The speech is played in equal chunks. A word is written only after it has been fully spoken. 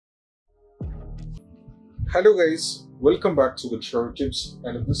Hello guys, welcome back to the Chart Tips,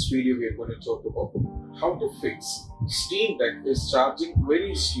 and in this video we are going to talk about how to fix Steam Deck is charging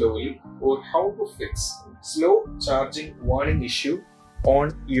very slowly, or how to fix slow charging warning issue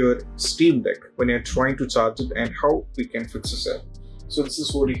on your Steam Deck when you're trying to charge it, and how we can fix it. So this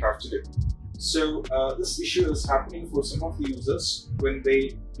is what you have to do. So this issue is happening for some of the users when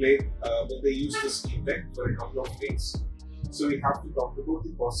they use the Steam Deck for a couple of days. So we have to talk about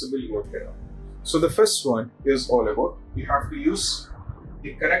the possible workaround. So the first one is all about you have to use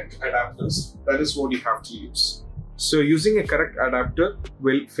the correct adapters. That is what you have to use. So using a correct adapter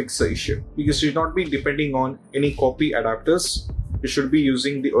will fix the issue, because you should not be depending on any copy adapters. You should be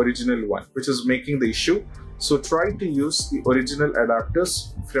using the original one, which is making the issue. So try to use the original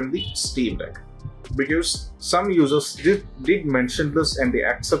adapters from the Steam Deck, because some users did mention this and they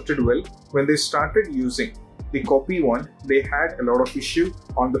accepted well. When they started using the copy one, they had a lot of issue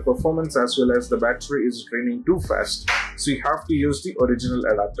on the performance as well as the battery is draining too fast. So you have to use the original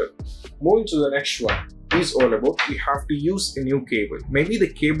adapter. Moving to the next one is all about you have to use a new cable. Maybe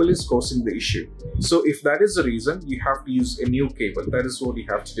the cable is causing the issue. So if that is the reason, you have to use a new cable. That is what you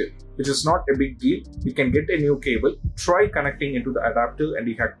have to do, which is not a big deal. You can get a new cable, try connecting into the adapter, and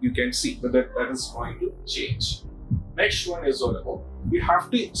you can see whether that is going to change. Next one is all about you have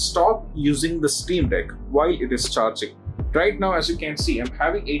to stop using the Steam Deck while it is charging. Right now, as you can see, I'm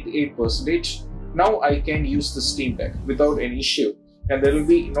having 88%. Now I can use the Steam Deck without any issue, and there will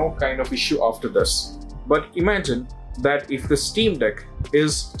be no kind of issue after this. But imagine that if the Steam Deck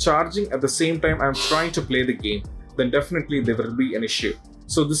is charging at the same time I'm trying to play the game, then definitely there will be an issue.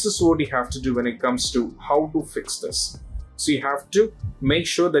 So this is what you have to do when it comes to how to fix this. So you have to make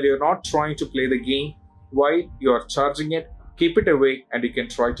sure that you're not trying to play the game while you are charging it. Keep it away and you can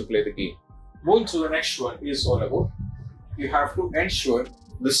try to play the game. Moving to the next one is all about you have to ensure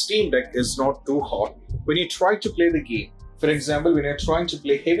the Steam Deck is not too hot when you try to play the game. For example, when you're trying to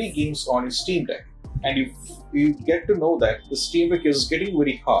play heavy games on your Steam Deck and you get to know that the Steam Deck is getting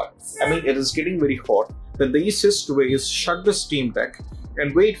very hot, it is getting very hot, then the easiest way is shut the Steam Deck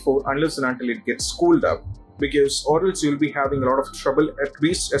and wait for unless and until it gets cooled up, because or else you'll be having a lot of trouble, at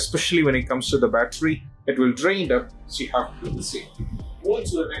least especially when it comes to the battery. It will drain up, so you have to do the same. Moving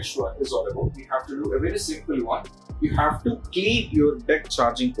to the next one is all about you have to do a very simple one. You have to clean your deck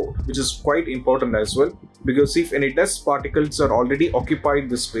charging port, which is quite important as well, because if any dust particles are already occupied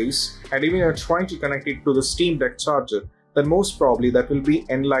the space and even you're trying to connect it to the Steam Deck charger, then most probably that will be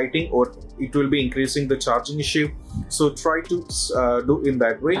enlightening or it will be increasing the charging issue. So try to do in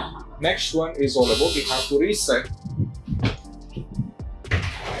that way. Next one is all about you have to reset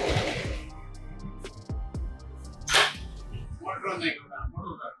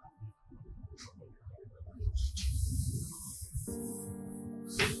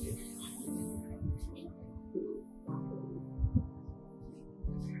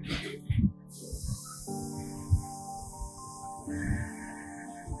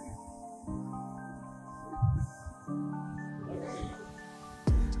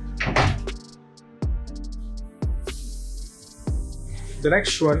The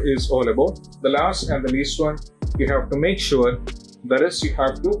next one is all about the last and the least one. You have to make sure that is you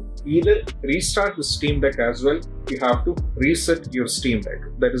have to either restart the Steam Deck as well. You have to reset your Steam Deck.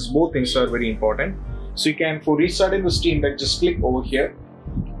 That is, both things are very important. So you can, for restarting the Steam Deck, just click over here.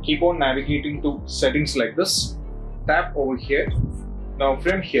 Keep on navigating to settings like this. Tap over here. Now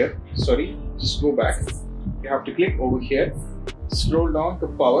from here, just go back. You have to click over here. Scroll down to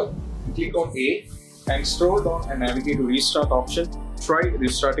power. Click on A and scroll down and navigate to restart option. Try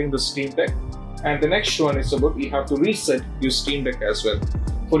restarting the Steam Deck. And the next one is about you have to reset your Steam Deck as well.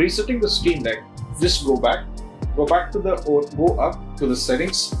 For resetting the Steam Deck, just go up to the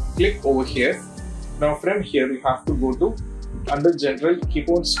settings, click over here. Now from here you have to go to under general, keep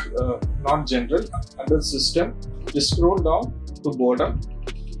on not general, under system, just scroll down to bottom,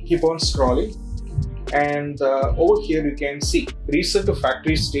 keep on scrolling, and over here you can see reset to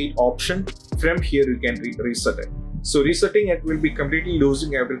factory state option. From here you can reset it. So resetting it will be completely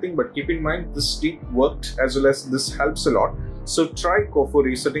losing everything, but keep in mind this did worked as well as this helps a lot. So try go for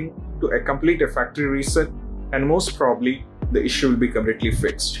resetting to a complete factory reset, and most probably the issue will be completely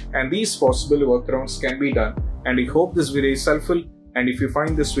fixed. And these possible workarounds can be done, and I hope this video is helpful. And if you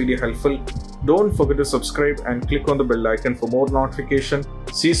find this video helpful, don't forget to subscribe and click on the bell icon for more notification.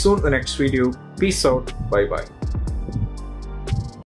 See you soon in the next video. Peace out. Bye bye.